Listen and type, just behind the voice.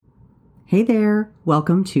Hey there,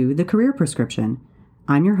 welcome to The Career Prescription.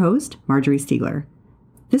 I'm your host, Marjorie Stiegler.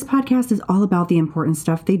 This podcast is all about the important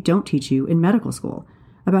stuff they don't teach you in medical school,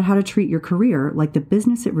 about how to treat your career like the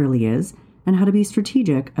business it really is, and how to be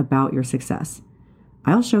strategic about your success.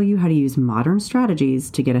 I'll show you how to use modern strategies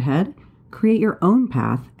to get ahead, create your own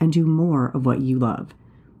path, and do more of what you love.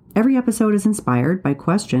 Every episode is inspired by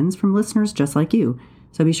questions from listeners just like you,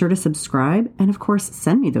 so be sure to subscribe and, of course,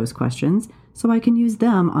 send me those questions so I can use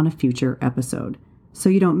them on a future episode. So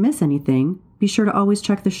you don't miss anything, be sure to always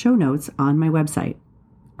check the show notes on my website.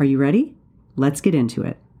 Are you ready? Let's get into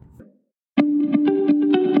it.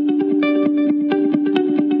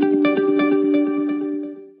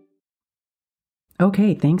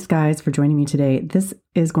 Okay, thanks guys for joining me today. This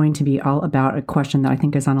is going to be all about a question that I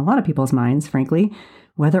think is on a lot of people's minds, frankly,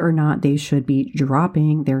 whether or not they should be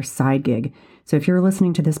dropping their side gig. So if you're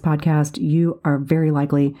listening to this podcast, you are very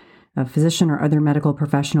likely a physician or other medical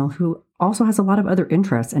professional who also has a lot of other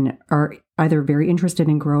interests and are either very interested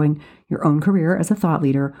in growing your own career as a thought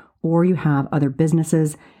leader, or you have other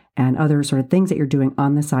businesses and other sort of things that you're doing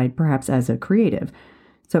on the side, perhaps as a creative.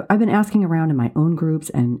 So I've been asking around in my own groups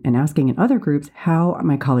and asking in other groups how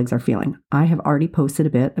my colleagues are feeling. I have already posted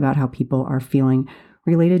a bit about how people are feeling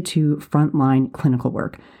related to frontline clinical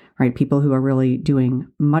work, right? People who are really doing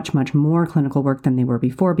much, much more clinical work than they were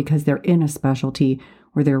before because they're in a specialty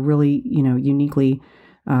where they're really, uniquely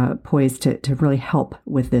poised to really help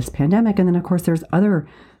with this pandemic. And then, of course, there's other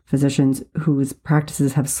physicians whose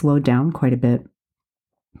practices have slowed down quite a bit,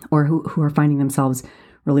 or who are finding themselves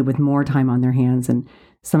really with more time on their hands. And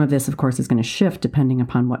some of this, of course, is going to shift depending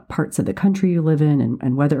upon what parts of the country you live in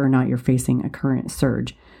and whether or not you're facing a current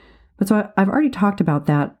surge. But so I've already talked about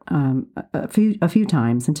that a few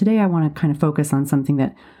times. And today I want to kind of focus on something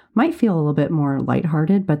that might feel a little bit more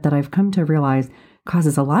lighthearted, but that I've come to realize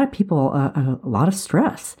causes a lot of people a lot of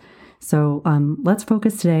stress. So let's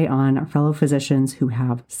focus today on our fellow physicians who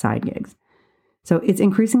have side gigs. So it's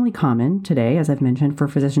increasingly common today, as I've mentioned, for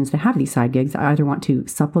physicians to have these side gigs. They either want to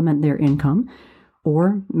supplement their income,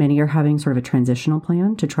 or many are having sort of a transitional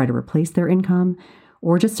plan to try to replace their income,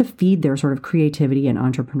 or just to feed their sort of creativity and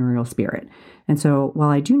entrepreneurial spirit. And so while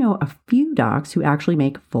I do know a few docs who actually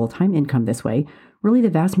make full-time income this way, really the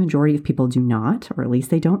vast majority of people do not, or at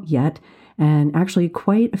least they don't yet. And actually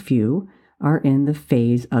quite a few are in the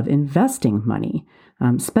phase of investing money,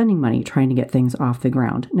 spending money, trying to get things off the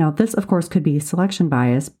ground. Now, this, of course, could be selection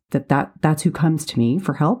bias, that's who comes to me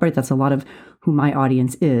for help, right? That's a lot of who my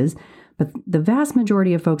audience is. But the vast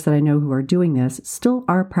majority of folks that I know who are doing this still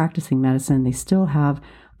are practicing medicine. They still have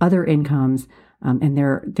other incomes, and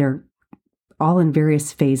they're all in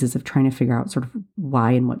various phases of trying to figure out sort of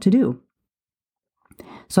why and what to do.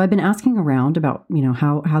 So I've been asking around about,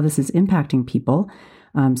 how this is impacting people.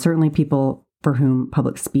 Certainly people for whom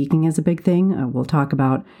public speaking is a big thing. We'll talk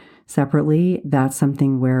about separately. That's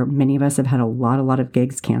something where many of us have had a lot of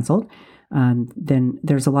gigs canceled. Then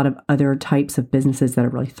there's a lot of other types of businesses that are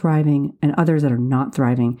really thriving and others that are not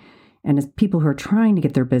thriving. And as people who are trying to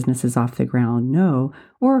get their businesses off the ground know,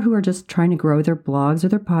 or who are just trying to grow their blogs or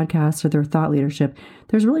their podcasts or their thought leadership,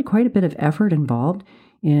 there's really quite a bit of effort involved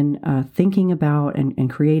in thinking about and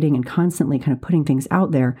creating and constantly kind of putting things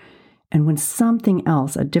out there. And when something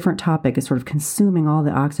else, a different topic, is sort of consuming all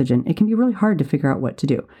the oxygen, it can be really hard to figure out what to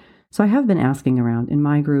do. So I have been asking around in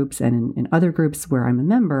my groups and in other groups where I'm a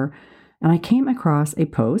member, and I came across a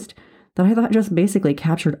post that I thought just basically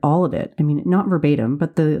captured all of it. I mean, not verbatim,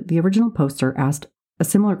 but the original poster asked a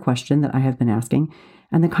similar question that I have been asking,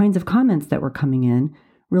 and the kinds of comments that were coming in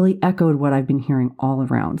really echoed what I've been hearing all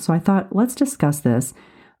around. So I thought, let's discuss this,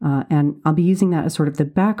 and I'll be using that as sort of the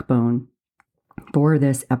backbone for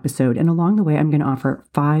this episode. And along the way, I'm going to offer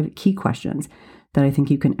 5 key questions that I think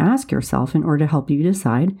you can ask yourself in order to help you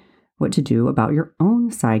decide what to do about your own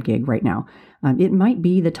side gig right now. It might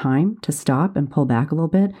be the time to stop and pull back a little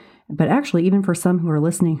bit, but actually, even for some who are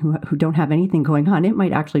listening who don't have anything going on, it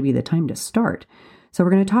might actually be the time to start. So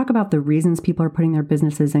we're going to talk about the reasons people are putting their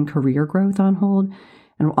businesses and career growth on hold,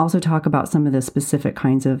 and we'll also talk about some of the specific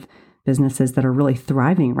kinds of businesses that are really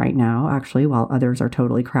thriving right now, actually, while others are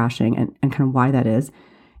totally crashing, and kind of why that is.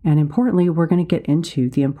 And importantly, we're going to get into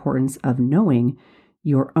the importance of knowing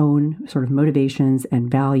your own sort of motivations and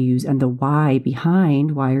values and the why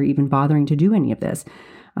behind why you're even bothering to do any of this.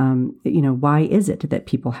 Why is it that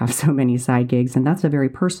people have so many side gigs? And that's a very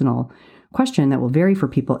personal question that will vary for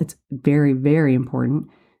people. It's very, very important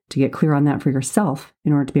to get clear on that for yourself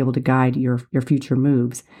in order to be able to guide your future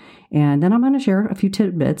moves. And then I'm going to share a few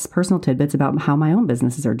tidbits, personal tidbits about how my own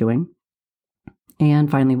businesses are doing. And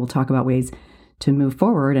finally, we'll talk about ways to move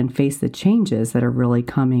forward and face the changes that are really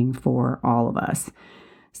coming for all of us.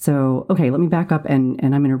 So, okay, let me back up and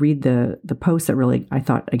I'm going to read the post that really, I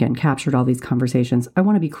thought, again, captured all these conversations. I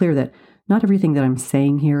want to be clear that not everything that I'm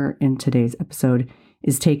saying here in today's episode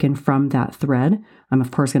is taken from that thread. I'm, of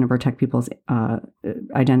course, going to protect people's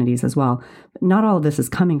identities as well. But not all of this is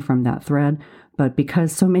coming from that thread, but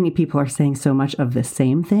because so many people are saying so much of the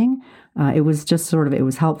same thing, it was just it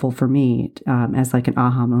was helpful for me as like an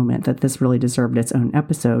aha moment that this really deserved its own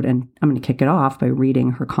episode. And I'm going to kick it off by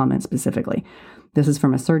reading her comment specifically. This is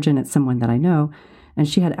from a surgeon. It's someone that I know. And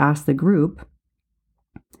she had asked the group,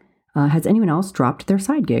 has anyone else dropped their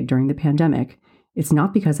side gig during the pandemic? It's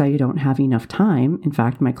not because I don't have enough time. In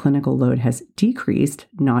fact, my clinical load has decreased,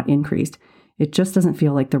 not increased. It just doesn't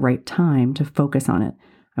feel like the right time to focus on it.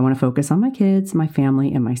 I want to focus on my kids, my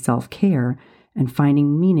family, and my self-care and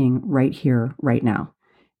finding meaning right here, right now.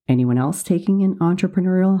 Anyone else taking an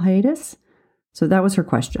entrepreneurial hiatus? So that was her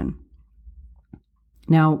question.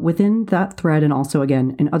 Now, within that thread, and also,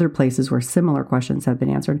 again, in other places where similar questions have been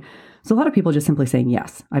answered, so a lot of people just simply saying,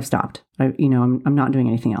 yes, I've stopped. I'm not doing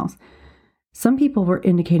anything else. Some people were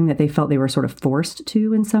indicating that they felt they were sort of forced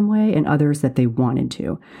to in some way, and others that they wanted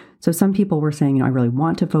to. So some people were saying, I really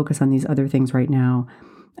want to focus on these other things right now.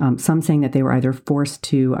 Some saying that they were either forced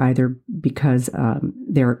to either because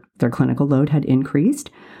their clinical load had increased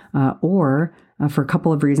or for a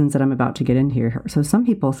couple of reasons that I'm about to get into here. So some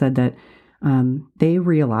people said that they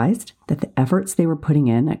realized that the efforts they were putting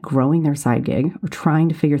in at growing their side gig or trying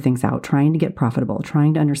to figure things out, trying to get profitable,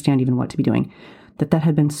 trying to understand even what to be doing, that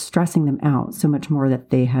had been stressing them out so much more that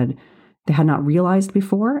they had not realized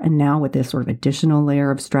before. And now with this sort of additional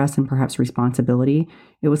layer of stress and perhaps responsibility,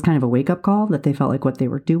 it was kind of a wake-up call that they felt like what they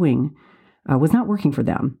were doing was not working for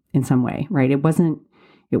them in some way, right? It wasn't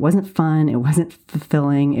fun. It wasn't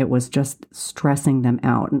fulfilling. It was just stressing them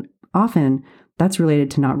out. And often that's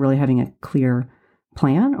related to not really having a clear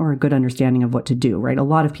plan or a good understanding of what to do, right? A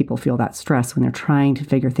lot of people feel that stress when they're trying to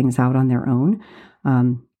figure things out on their own.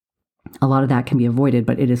 A lot of that can be avoided,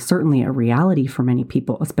 but it is certainly a reality for many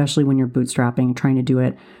people, especially when you're bootstrapping and trying to do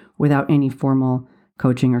it without any formal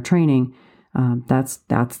coaching or training. That's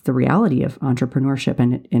the reality of entrepreneurship,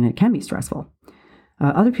 and it can be stressful.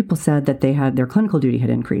 Other people said that their clinical duty had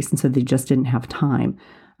increased, and so they just didn't have time.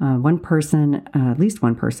 One person, at least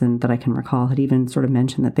one person that I can recall, had even sort of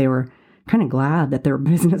mentioned that they were kind of glad that their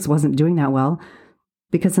business wasn't doing that well,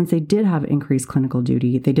 because since they did have increased clinical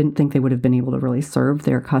duty, they didn't think they would have been able to really serve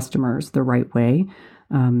their customers the right way.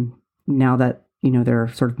 Now that, their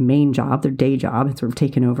sort of main job, their day job, had sort of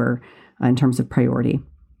taken over in terms of priority.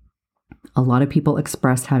 A lot of people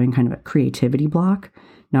expressed having kind of a creativity block,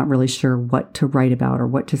 not really sure what to write about or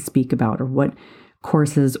what to speak about or what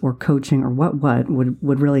courses or coaching or what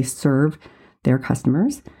would really serve their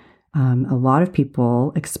customers. A lot of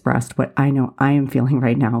people expressed what I know I am feeling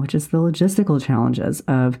right now, which is the logistical challenges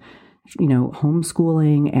of,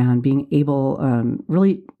 homeschooling and being able,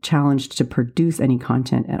 really challenged to produce any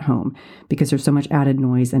content at home because there's so much added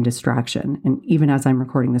noise and distraction. And even as I'm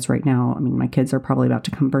recording this right now, my kids are probably about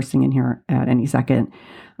to come bursting in here at any second.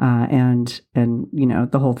 And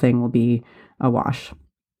the whole thing will be a wash.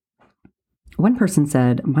 One person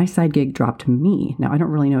said, my side gig dropped me. Now, I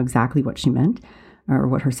don't really know exactly what she meant or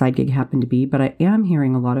what her side gig happened to be, but I am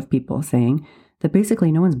hearing a lot of people saying that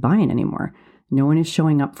basically no one's buying anymore. No one is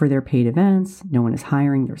showing up for their paid events. No one is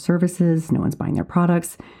hiring their services. No one's buying their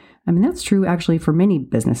products. That's true actually for many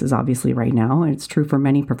businesses, obviously, right now. It's true for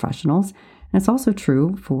many professionals. And it's also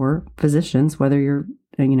true for physicians, whether you're,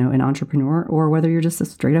 an entrepreneur or whether you're just a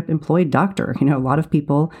straight up employed doctor. A lot of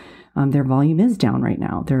people, their volume is down right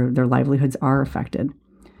now. Their livelihoods are affected.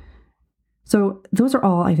 So those are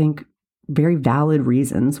all, I think, very valid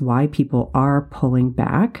reasons why people are pulling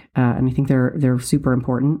back. And I think they're super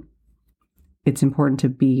important. It's important to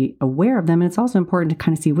be aware of them. And it's also important to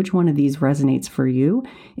kind of see which one of these resonates for you,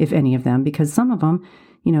 if any of them, because some of them,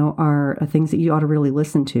 are things that you ought to really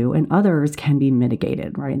listen to, and others can be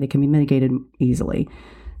mitigated, right? They can be mitigated easily.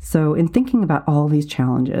 So in thinking about all these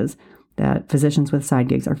challenges that physicians with side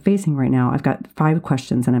gigs are facing right now, I've got 5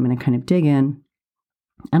 questions and I'm going to kind of dig in.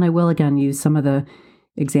 And I will, again, use some of the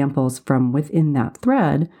examples from within that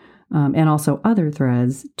thread and also other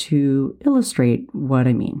threads to illustrate what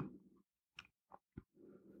I mean.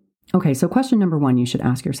 Okay, so question number 1, you should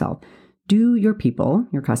ask yourself, do your people,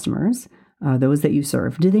 your customers, those that you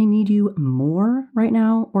serve, do they need you more right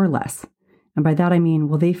now or less? And by that I mean,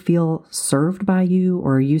 will they feel served by you,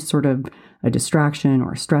 or are you sort of a distraction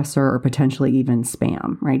or a stressor or potentially even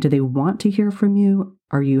spam, right? Do they want to hear from you?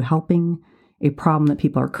 Are you helping a problem that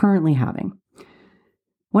people are currently having?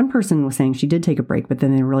 One person was saying she did take a break, but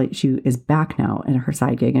then she is back now in her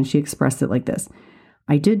side gig, and she expressed it like this.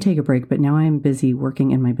 I did take a break, but now I am busy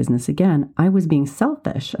working in my business again. I was being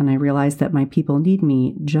selfish, and I realized that my people need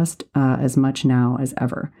me just as much now as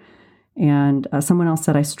ever. And someone else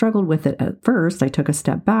said, I struggled with it at first. I took a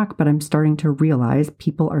step back, but I'm starting to realize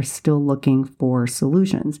people are still looking for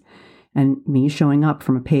solutions. And me showing up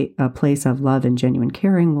from a place of love and genuine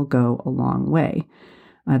caring will go a long way.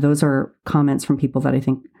 Those are comments from people that I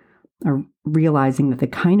think are realizing that the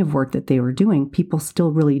kind of work that they were doing, people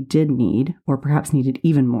still really did need, or perhaps needed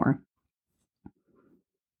even more.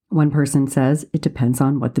 One person says, it depends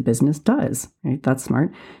on what the business does, right? That's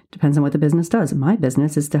smart. Depends on what the business does. My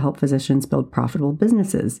business is to help physicians build profitable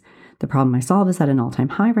businesses. The problem I solve is at an all-time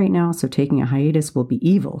high right now, so taking a hiatus will be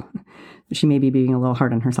evil. She may be being a little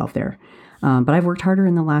hard on herself there. But I've worked harder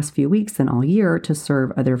in the last few weeks than all year to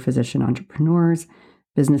serve other physician entrepreneurs.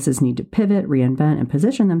 Businesses need to pivot, reinvent, and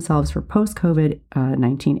position themselves for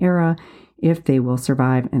post-COVID-19 era. If they will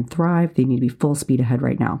survive and thrive, they need to be full speed ahead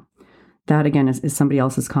right now. That, again, is somebody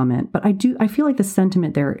else's comment. But I feel like the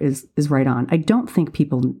sentiment there is right on. I don't think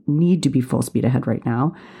people need to be full speed ahead right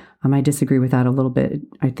now. I disagree with that a little bit.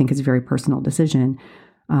 I think it's a very personal decision.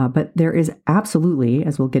 But there is absolutely,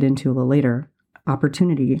 as we'll get into a little later,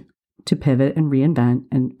 opportunity to pivot and reinvent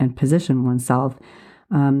and position oneself.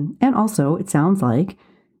 And also, it sounds like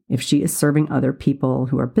if she is serving other people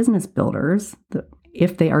who are business builders,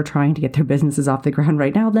 if they are trying to get their businesses off the ground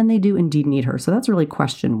right now, then they do indeed need her. So that's really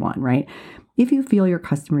question one, right? If you feel your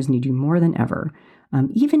customers need you more than ever,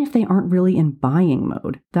 even if they aren't really in buying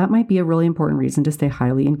mode, that might be a really important reason to stay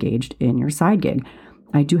highly engaged in your side gig.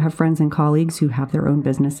 I do have friends and colleagues who have their own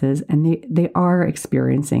businesses, and they are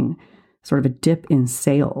experiencing sort of a dip in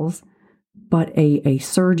sales, but a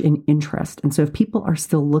surge in interest. And so if people are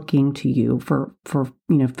still looking to you for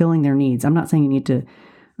filling their needs, I'm not saying you need to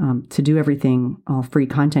do everything all free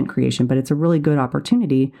content creation, but it's a really good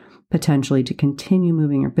opportunity potentially to continue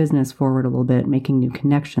moving your business forward a little bit, making new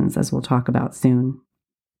connections, as we'll talk about soon,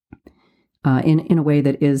 in a way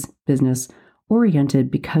that is business oriented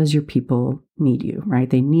because your people need you, right?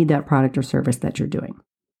 They need that product or service that you're doing.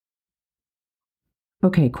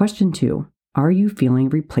 Okay, question 2. Are you feeling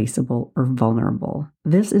replaceable or vulnerable?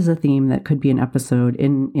 This is a theme that could be an episode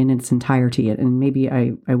in its entirety, and maybe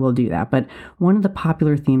I will do that. But one of the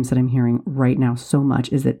popular themes that I'm hearing right now so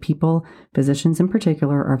much is that people, physicians in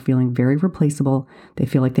particular, are feeling very replaceable. They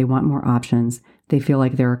feel like they want more options. They feel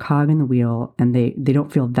like they're a cog in the wheel, and they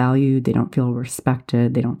don't feel valued. They don't feel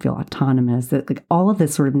respected. They don't feel autonomous. Like all of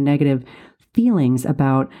this sort of negative feelings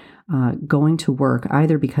about going to work,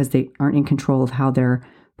 either because they aren't in control of how their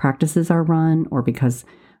practices are run, or because,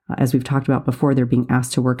 as we've talked about before, they're being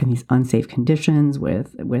asked to work in these unsafe conditions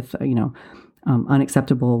with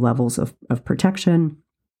unacceptable levels of protection.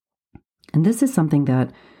 And this is something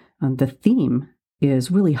that the theme is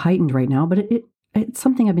really heightened right now, but it's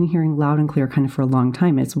something I've been hearing loud and clear kind of for a long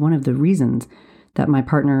time. It's one of the reasons that my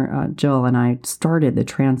partner, Jill, and I started the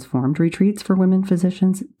Transformed retreats for women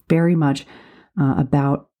physicians, very much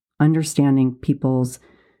about understanding people's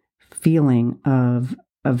feeling of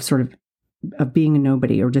being a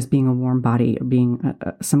nobody, or just being a warm body, or being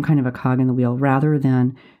some kind of a cog in the wheel, rather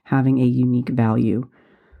than having a unique value.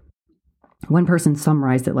 One person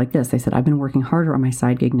summarized it like this. They said, I've been working harder on my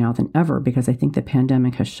side gig now than ever because I think the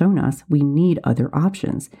pandemic has shown us we need other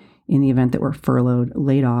options in the event that we're furloughed,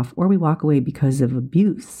 laid off, or we walk away because of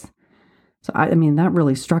abuse. So, I mean, that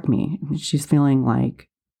really struck me. She's feeling like,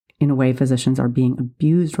 in a way, physicians are being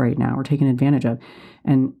abused right now or taken advantage of.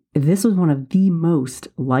 And this was one of the most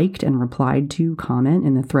liked and replied to comment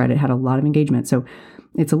in the thread. It had a lot of engagement. So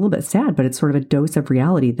it's a little bit sad, but it's sort of a dose of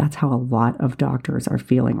reality. That's how a lot of doctors are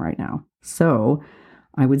feeling right now. So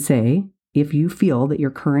I would say, if you feel that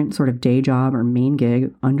your current sort of day job or main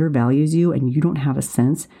gig undervalues you and you don't have a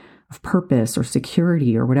sense of purpose or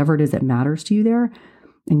security or whatever it is that matters to you there,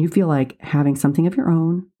 and you feel like having something of your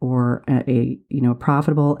own or a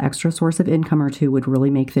profitable extra source of income or two would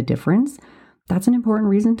really make the difference, that's an important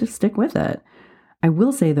reason to stick with it. I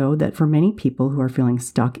will say, though, that for many people who are feeling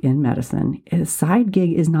stuck in medicine, a side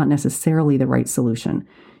gig is not necessarily the right solution.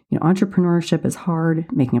 Entrepreneurship is hard.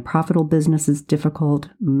 Making a profitable business is difficult.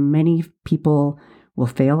 Many people will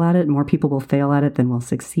fail at it. More people will fail at it than will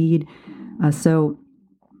succeed. So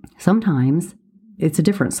sometimes it's a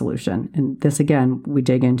different solution. And this, again, we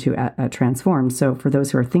dig into at Transformed. So for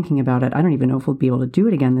those who are thinking about it, I don't even know if we'll be able to do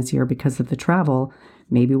it again this year because of the travel.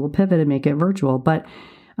 Maybe we'll pivot and make it virtual. But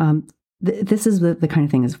this is the kind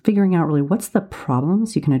of thing, is figuring out really what's the problem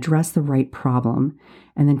so you can address the right problem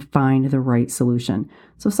and then find the right solution.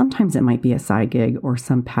 So sometimes it might be a side gig or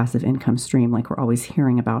some passive income stream like we're always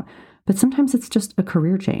hearing about. But sometimes it's just a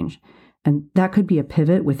career change. And that could be a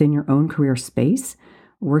pivot within your own career space,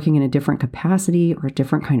 working in a different capacity or a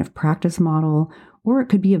different kind of practice model, or it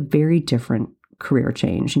could be a very different career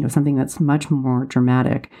change, something that's much more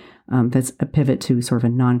dramatic, that's a pivot to sort of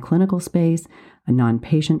a non-clinical space, a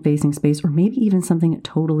non-patient facing space, or maybe even something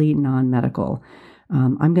totally non-medical.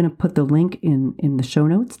 I'm going to put the link in the show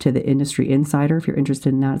notes to the Industry Insider if you're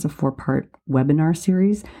interested in that. It's a 4-part webinar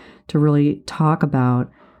series to really talk about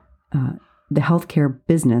the healthcare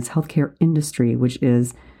business, healthcare industry, which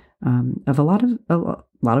is a lot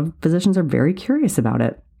of physicians are very curious about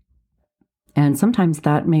it. And sometimes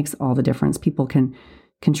that makes all the difference. People can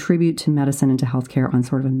contribute to medicine and to healthcare on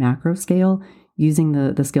sort of a macro scale using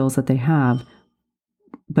the skills that they have,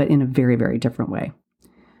 but in a very, very different way.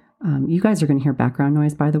 You guys are going to hear background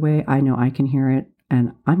noise, by the way. I know I can hear it,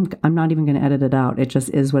 and I'm not even going to edit it out. It just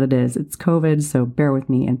is what it is. It's COVID, so bear with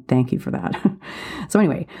me, and thank you for that. So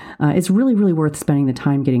anyway, it's really, really worth spending the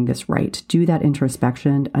time getting this right. Do that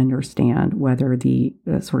introspection to understand whether the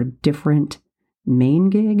sort of different main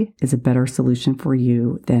gig is a better solution for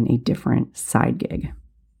you than a different side gig.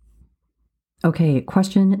 Okay,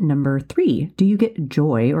 question number 3. Do you get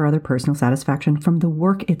joy or other personal satisfaction from the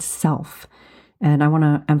work itself? And I want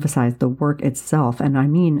to emphasize the work itself, and I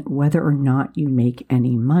mean whether or not you make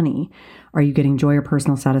any money. Are you getting joy or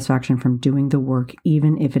personal satisfaction from doing the work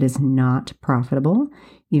even if it is not profitable,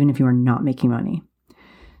 even if you are not making money?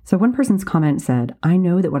 So one person's comment said, I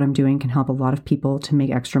know that what I'm doing can help a lot of people to make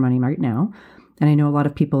extra money right now, and I know a lot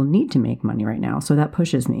of people need to make money right now, so that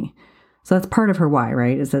pushes me. So that's part of her why,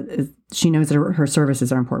 right? Is she knows that her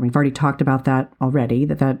services are important. We've already talked about that already,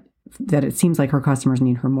 that it seems like her customers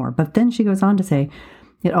need her more. But then she goes on to say,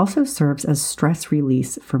 it also serves as stress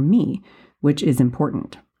release for me, which is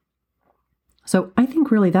important. So I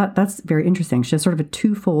think really that's very interesting. She has sort of a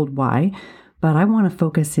twofold why, but I want to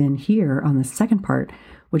focus in here on the second part,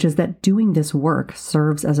 which is that doing this work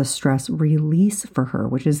serves as a stress release for her,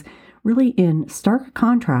 which is really in stark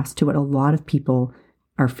contrast to what a lot of people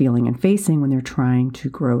are feeling and facing when they're trying to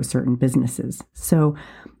grow certain businesses. So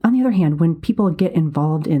on the other hand, when people get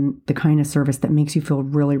involved in the kind of service that makes you feel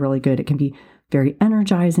really, really good, it can be very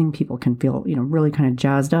energizing. People can feel, really kind of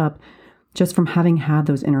jazzed up just from having had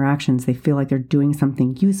those interactions. They feel like they're doing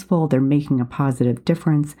something useful. They're making a positive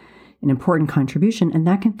difference, an important contribution, and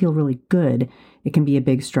that can feel really good. It can be a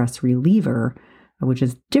big stress reliever, which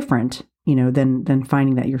is different, than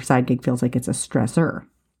finding that your side gig feels like it's a stressor.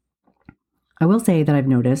 I will say that I've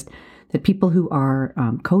noticed that people who are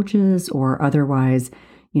coaches or otherwise,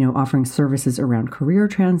 offering services around career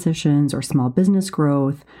transitions or small business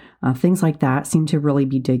growth, things like that seem to really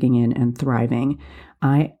be digging in and thriving.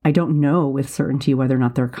 I don't know with certainty whether or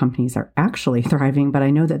not their companies are actually thriving, but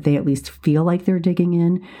I know that they at least feel like they're digging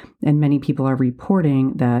in, and many people are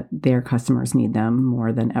reporting that their customers need them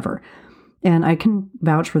more than ever. And I can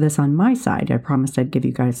vouch for this on my side. I promised I'd give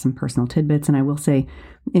you guys some personal tidbits, and I will say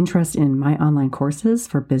interest in my online courses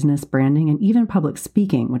for business, branding, and even public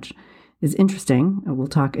speaking, which is interesting. We'll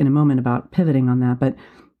talk in a moment about pivoting on that, but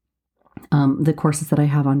the courses that I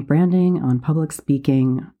have on branding, on public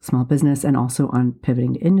speaking, small business, and also on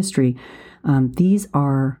pivoting to industry, these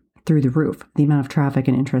are through the roof, the amount of traffic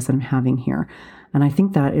and interest that I'm having here. And I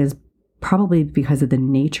think that is probably because of the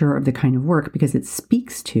nature of the kind of work, because it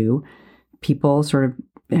speaks to people sort of,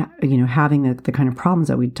 having the kind of problems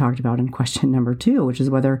that we talked about in question number 2, which is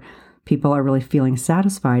whether people are really feeling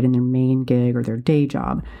satisfied in their main gig or their day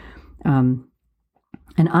job. And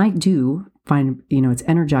I do find, it's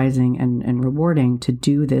energizing and rewarding to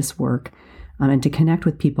do this work and to connect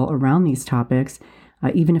with people around these topics,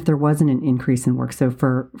 even if there wasn't an increase in work. So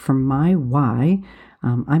for my why,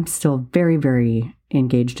 I'm still very, very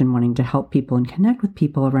engaged in wanting to help people and connect with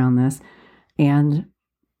people around this, and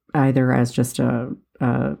either as just a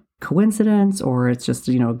coincidence or it's just,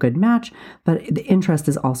 a good match, but the interest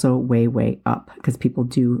is also way, way up because people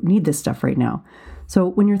do need this stuff right now. So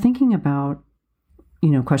when you're thinking about,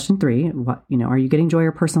 question 3, what, are you getting joy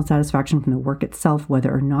or personal satisfaction from the work itself,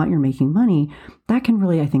 whether or not you're making money? That can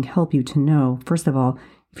really, I think, help you to know, first of all,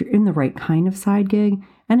 if you're in the right kind of side gig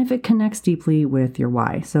and if it connects deeply with your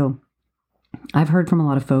why. So I've heard from a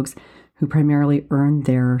lot of folks who primarily earn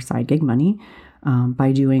their side gig money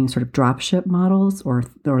by doing sort of drop ship models or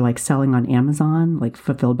like selling on Amazon, like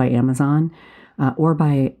fulfilled by Amazon, or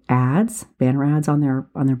by ads, banner ads on their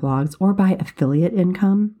blogs, or by affiliate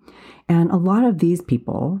income. And a lot of these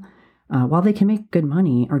people, while they can make good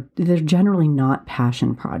money, they're generally not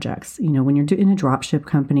passion projects. When you're in a drop ship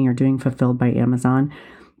company or doing fulfilled by Amazon,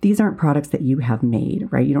 these aren't products that you have made,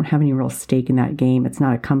 right? You don't have any real stake in that game. It's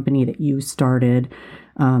not a company that you started.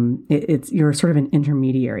 You're sort of an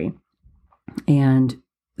intermediary. And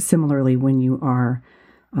similarly, when you are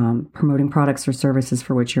promoting products or services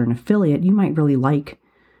for which you're an affiliate, you might really like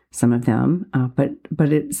some of them,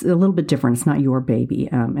 but it's a little bit different. It's not your baby,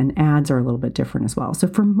 and ads are a little bit different as well. So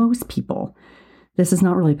for most people, this is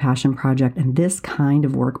not really a passion project, and this kind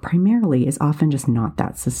of work primarily is often just not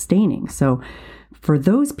that sustaining. So for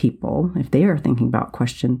those people, if they are thinking about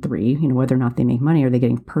question 3, whether or not they make money, are they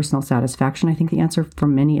getting personal satisfaction? I think the answer for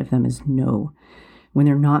many of them is no. When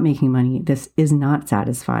they're not making money, this is not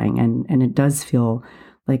satisfying, and it does feel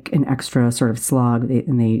like an extra sort of slog,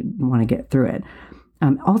 and they want to get through it.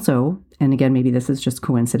 Also, and again, maybe this is just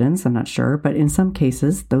coincidence, I'm not sure, but in some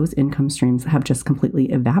cases, those income streams have just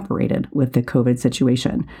completely evaporated with the COVID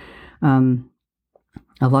situation. A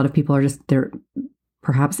lot of people they're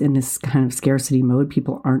perhaps in this kind of scarcity mode.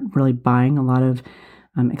 People aren't really buying a lot of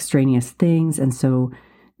extraneous things. And so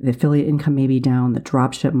the affiliate income may be down. The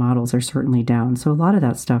dropship models are certainly down. So a lot of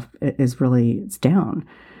that stuff it's down.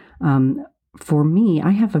 For me, I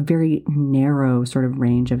have a very narrow sort of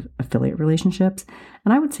range of affiliate relationships.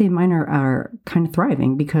 And I would say mine are kind of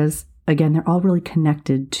thriving because, again, they're all really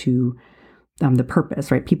connected to the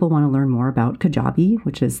purpose, right? People want to learn more about Kajabi,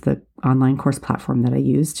 which is the online course platform that I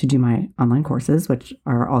use to do my online courses, which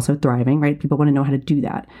are also thriving, right? People want to know how to do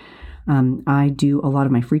that. I do a lot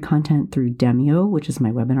of my free content through Demio, which is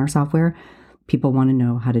my webinar software. People want to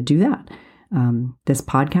know how to do that. This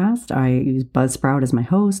podcast, I use Buzzsprout as my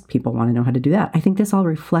host. People want to know how to do that. I think this all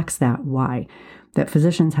reflects that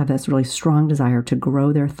physicians have this really strong desire to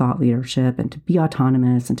grow their thought leadership and to be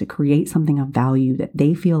autonomous and to create something of value that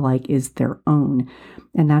they feel like is their own.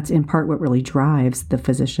 And that's in part what really drives the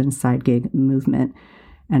physician side gig movement.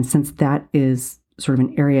 And since that is sort of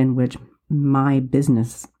an area in which my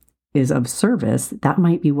business is of service, that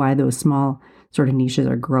might be why those small sort of niches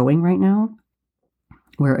are growing right now,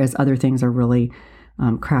 whereas other things are really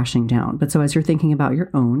crashing down. But so as you're thinking about your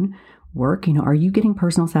own work, are you getting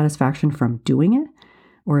personal satisfaction from doing it,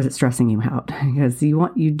 or is it stressing you out? Because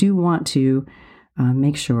you do want to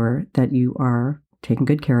make sure that you are taking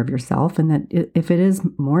good care of yourself, and that if it is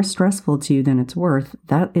more stressful to you than it's worth,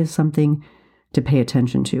 that is something to pay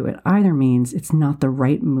attention to. It either means it's not the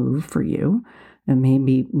right move for you, and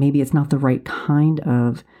maybe it's not the right kind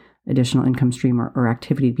of additional income stream or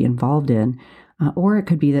activity to be involved in, or it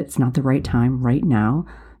could be that it's not the right time right now.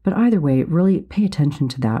 But either way, really pay attention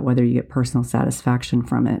to that, whether you get personal satisfaction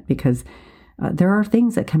from it, because there are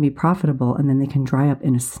things that can be profitable and then they can dry up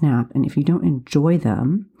in a snap. And if you don't enjoy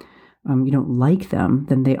them, you don't like them,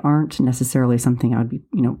 then they aren't necessarily something I would be,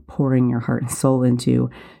 pouring your heart and soul into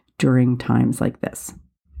during times like this.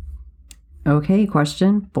 Okay,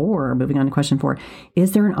 question 4. Moving on to question 4.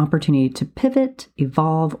 Is there an opportunity to pivot,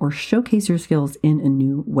 evolve, or showcase your skills in a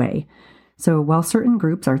new way? So while certain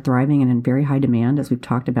groups are thriving and in very high demand, as we've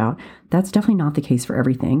talked about, that's definitely not the case for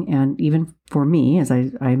everything. And even for me, as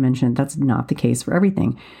I mentioned, that's not the case for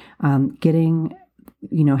everything. Having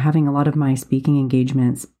a lot of my speaking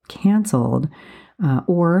engagements canceled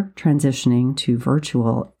or transitioning to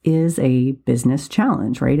virtual is a business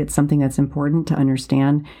challenge, right? It's something that's important to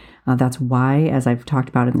understand. That's why, as I've talked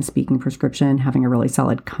about in the speaking prescription, having a really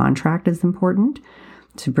solid contract is important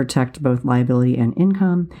to protect both liability and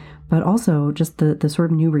income, but also just the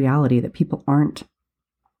sort of new reality that people aren't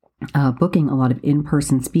booking a lot of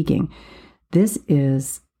in-person speaking. This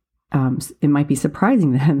is, it might be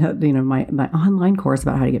surprising then that, my online course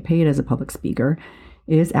about how to get paid as a public speaker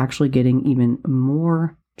is actually getting even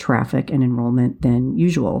more traffic and enrollment than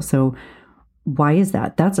usual. So why is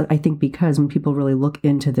that? That's, I think, because when people really look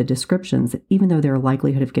into the descriptions, even though their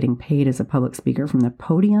likelihood of getting paid as a public speaker from the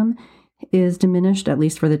podium is diminished, at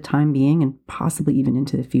least for the time being, and possibly even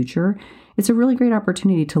into the future, it's a really great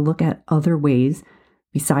opportunity to look at other ways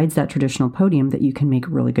besides that traditional podium that you can make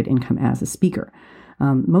really good income as a speaker.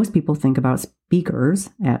 Most people think about speakers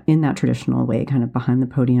in that traditional way, kind of behind the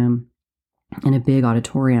podium in a big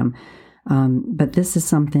auditorium. But this is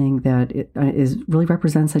something that really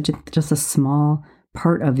represents just a small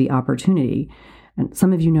part of the opportunity. And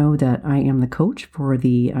some of you know that I am the coach for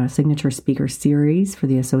the Signature Speaker Series for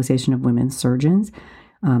the Association of Women Surgeons.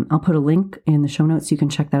 I'll put a link in the show notes. You can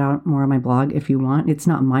check that out more on my blog if you want. It's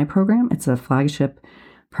not my program. It's a flagship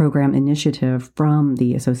program initiative from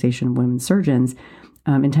the Association of Women Surgeons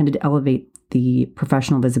intended to elevate the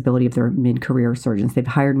professional visibility of their mid-career surgeons. They've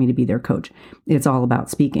hired me to be their coach. It's all about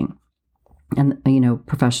speaking and,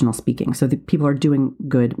 professional speaking. So the people are doing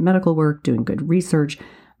good medical work, doing good research,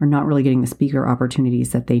 are not really getting the speaker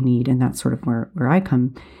opportunities that they need. And that's sort of where I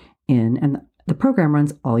come in. And the program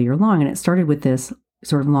runs all year long. And it started with this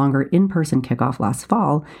sort of longer in-person kickoff last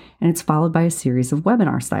fall. And it's followed by a series of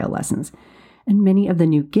webinar style lessons. And many of the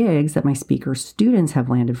new gigs that my speaker students have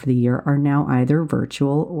landed for the year are now either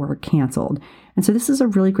virtual or canceled. And so this is a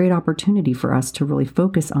really great opportunity for us to really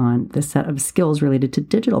focus on the set of skills related to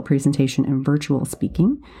digital presentation and virtual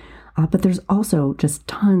speaking. But there's also just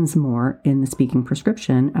tons more in the speaking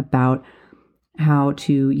prescription about how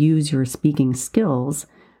to use your speaking skills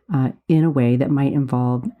in a way that might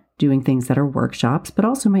involve doing things that are workshops, but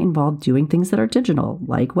also might involve doing things that are digital,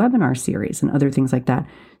 like webinar series and other things like that,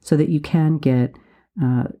 so that you can get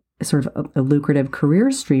sort of a lucrative career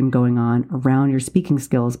stream going on around your speaking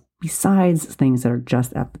skills besides things that are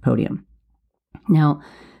just at the podium. Now,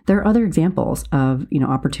 there are other examples of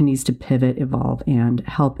opportunities to pivot, evolve, and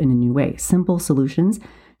help in a new way. Simple solutions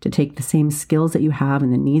to take the same skills that you have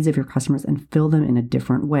and the needs of your customers and fill them in a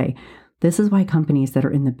different way. This is why companies that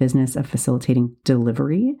are in the business of facilitating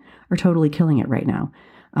delivery are totally killing it right now.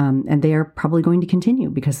 And they are probably going to continue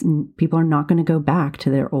because people are not going to go back to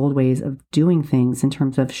their old ways of doing things in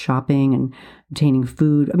terms of shopping and obtaining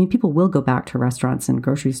food. I mean, people will go back to restaurants and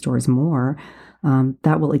grocery stores more.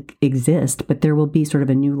 That will exist, but there will be sort of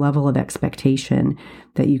a new level of expectation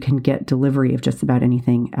that you can get delivery of just about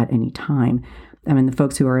anything at any time. I mean, the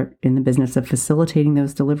folks who are in the business of facilitating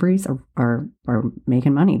those deliveries are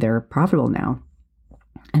making money. They're profitable now.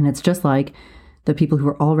 And it's just like the people who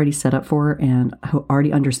are already set up for and who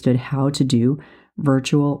already understood how to do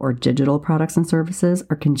virtual or digital products and services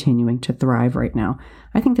are continuing to thrive right now.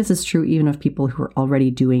 I think this is true even of people who are already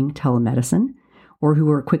doing telemedicine or who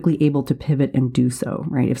were quickly able to pivot and do so,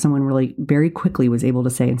 right? If someone really very quickly was able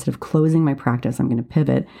to say, instead of closing my practice, I'm going to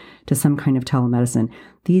pivot to some kind of telemedicine,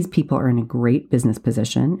 these people are in a great business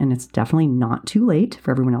position, and it's definitely not too late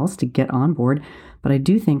for everyone else to get on board. But I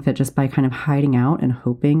do think that just by kind of hiding out and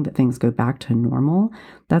hoping that things go back to normal,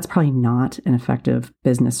 that's probably not an effective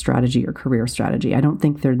business strategy or career strategy. I don't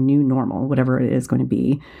think their new normal, whatever it is going to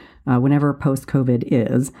be, whenever post-COVID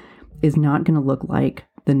is not going to look like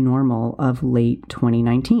the normal of late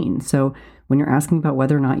 2019. So when you're asking about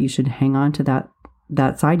whether or not you should hang on to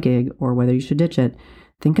that side gig or whether you should ditch it,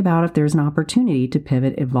 think about if there's an opportunity to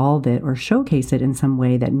pivot, evolve it, or showcase it in some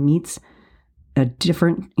way that meets a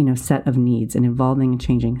different, set of needs, an evolving and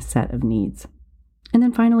changing set of needs. And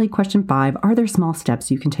then finally, question 5, are there small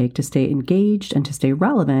steps you can take to stay engaged and to stay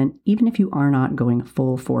relevant, even if you are not going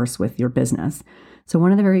full force with your business? So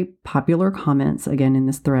one of the very popular comments, again, in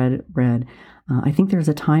this thread read, I think there's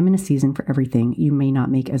a time and a season for everything. You may not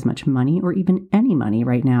make as much money or even any money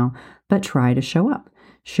right now, but try to show up.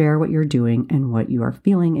 Share what you're doing and what you are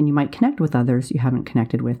feeling, and you might connect with others you haven't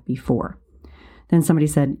connected with before. Then somebody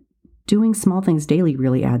said, doing small things daily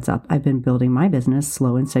really adds up. I've been building my business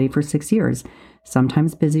slow and steady for 6 years,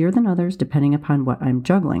 sometimes busier than others, depending upon what I'm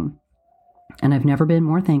juggling. And I've never been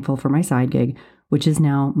more thankful for my side gig, which is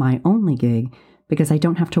now my only gig, because I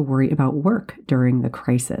don't have to worry about work during the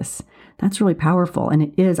crisis. That's really powerful. And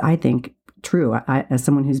it is, I think, true. As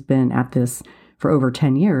someone who's been at this for over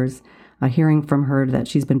 10 years, hearing from her that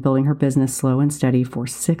she's been building her business slow and steady for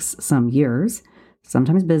 6 some years,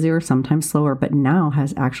 sometimes busier, sometimes slower, but now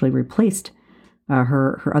has actually replaced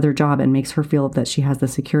her other job and makes her feel that she has the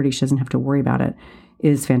security, she doesn't have to worry about it,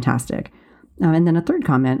 is fantastic. And then a third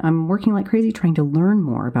comment, I'm working like crazy trying to learn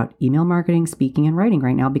more about email marketing, speaking, and writing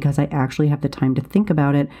right now because I actually have the time to think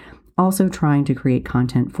about it, also trying to create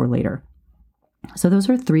content for later. So those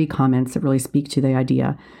are 3 comments that really speak to the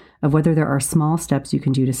idea of whether there are small steps you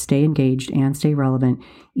can do to stay engaged and stay relevant,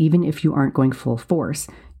 even if you aren't going full force.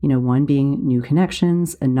 One being new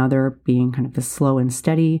connections, another being kind of the slow and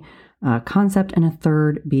steady concept, and a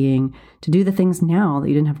third being to do the things now that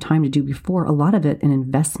you didn't have time to do before. A lot of it an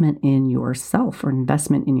investment in yourself or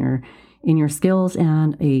investment in your skills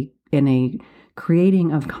and in a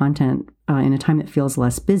creating of content in a time that feels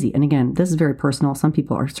less busy. And again, this is very personal. Some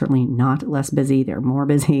people are certainly not less busy; they're more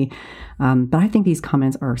busy. But I think these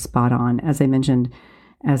comments are spot on. As I mentioned,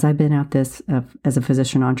 as I've been at this as a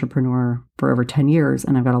physician entrepreneur for over 10 years,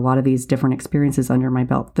 and I've got a lot of these different experiences under my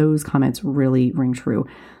belt, those comments really ring true.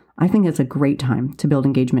 I think it's a great time to build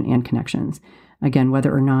engagement and connections. Again,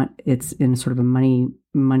 whether or not it's in sort of a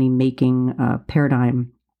money-making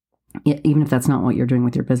paradigm, even if that's not what you're doing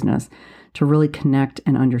with your business, to really connect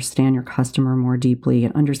and understand your customer more deeply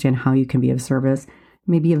and understand how you can be of service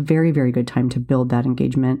may be a very, very good time to build that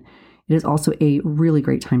engagement. It is also a really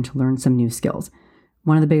great time to learn some new skills.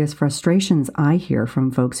 One of the biggest frustrations I hear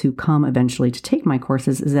from folks who come eventually to take my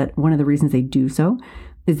courses is that one of the reasons they do so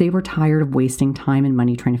is they were tired of wasting time and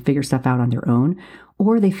money trying to figure stuff out on their own,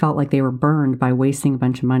 or they felt like they were burned by wasting a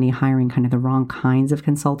bunch of money hiring kind of the wrong kinds of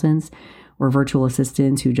consultants or virtual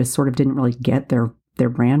assistants who just sort of didn't really get their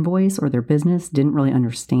brand voice or their business, didn't really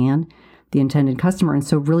understand the intended customer, and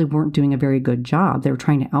so really weren't doing a very good job. They were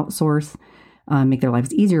trying to outsource, make their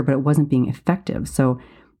lives easier, but it wasn't being effective. So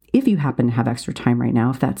if you happen to have extra time right now,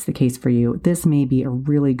 if that's the case for you, this may be a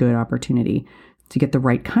really good opportunity to get the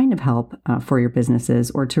right kind of help for your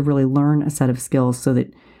businesses, or to really learn a set of skills so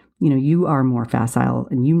that you are more facile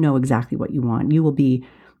and you know exactly what you want. You will be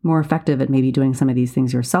more effective at maybe doing some of these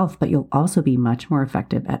things yourself, but you'll also be much more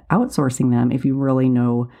effective at outsourcing them if you really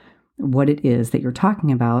know what it is that you're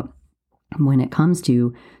talking about when it comes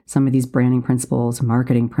to some of these branding principles,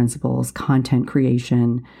 marketing principles, content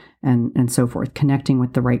creation, and so forth, connecting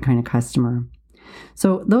with the right kind of customer.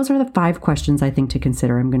 So those are the 5 questions I think to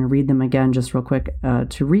consider. I'm going to read them again just real quick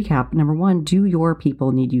to recap. Number 1, do your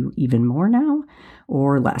people need you even more now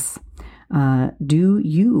or less? Do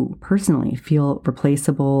you personally feel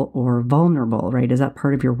replaceable or vulnerable, right? Is that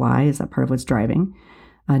part of your why? Is that part of what's driving?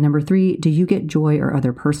 Number 3, do you get joy or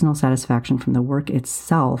other personal satisfaction from the work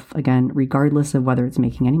itself? Again, regardless of whether it's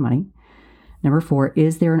making any money. Number 4,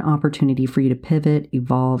 is there an opportunity for you to pivot,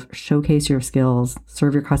 evolve, showcase your skills,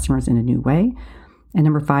 serve your customers in a new way? And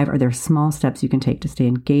number 5, are there small steps you can take to stay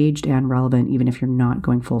engaged and relevant, even if you're not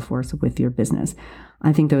going full force with your business?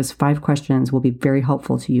 I think those 5 questions will be very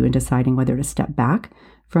helpful to you in deciding whether to step back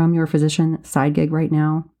from your physician side gig right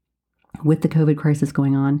now with the COVID crisis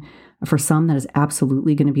going on. For some, that is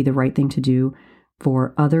absolutely going to be the right thing to do.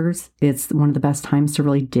 For others, it's one of the best times to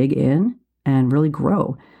really dig in and really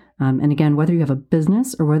grow. And again, whether you have a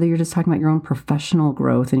business or whether you're just talking about your own professional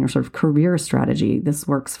growth and your sort of career strategy, this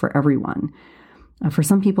works for everyone. For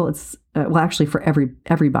some people, it's, actually for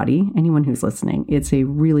everybody, anyone who's listening, it's a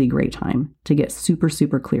really great time to get super,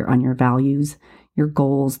 super clear on your values, your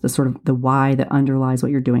goals, the sort of the why that underlies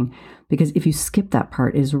what you're doing. Because if you skip that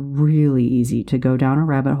part, it is really easy to go down a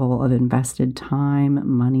rabbit hole of invested time,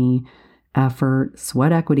 money, effort,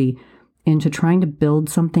 sweat equity into trying to build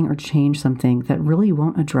something or change something that really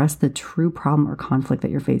won't address the true problem or conflict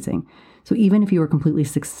that you're facing. So even if you are completely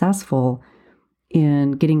successful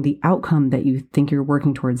in getting the outcome that you think you're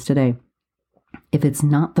working towards today, if it's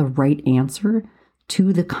not the right answer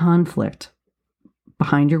to the conflict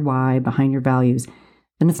behind your why, behind your values,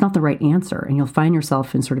 then it's not the right answer. And you'll find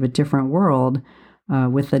yourself in sort of a different world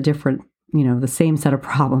with a different, the same set of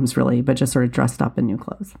problems really, but just sort of dressed up in new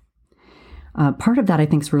clothes. Part of that I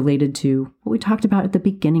think is related to what we talked about at the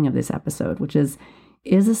beginning of this episode, which is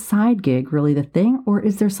a side gig really the thing, or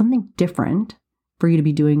is there something different for you to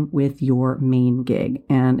be doing with your main gig?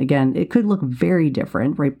 And again, it could look very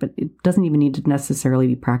different, right? But it doesn't even need to necessarily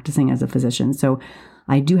be practicing as a physician. So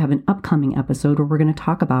I do have an upcoming episode where we're going to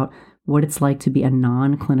talk about what it's like to be a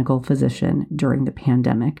non-clinical physician during the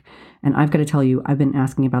pandemic. And I've got to tell you, I've been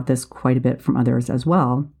asking about this quite a bit from others as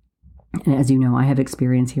well. And as you know, I have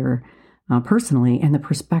experience here personally, and the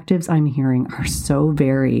perspectives I'm hearing are so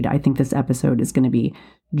varied. I think this episode is going to be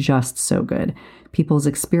just so good. People's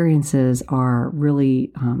experiences are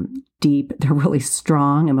really deep. They're really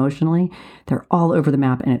strong emotionally. They're all over the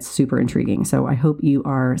map, and it's super intriguing. So I hope you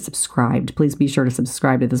are subscribed. Please be sure to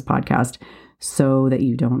subscribe to this podcast so that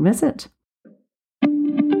you don't miss it.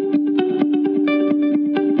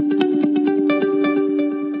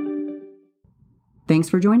 Thanks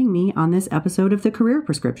for joining me on this episode of The Career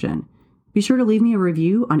Prescription. Be sure to leave me a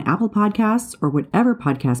review on Apple Podcasts or whatever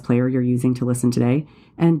podcast player you're using to listen today,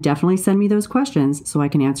 and definitely send me those questions so I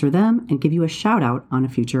can answer them and give you a shout out on a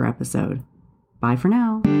future episode. Bye for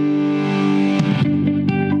now.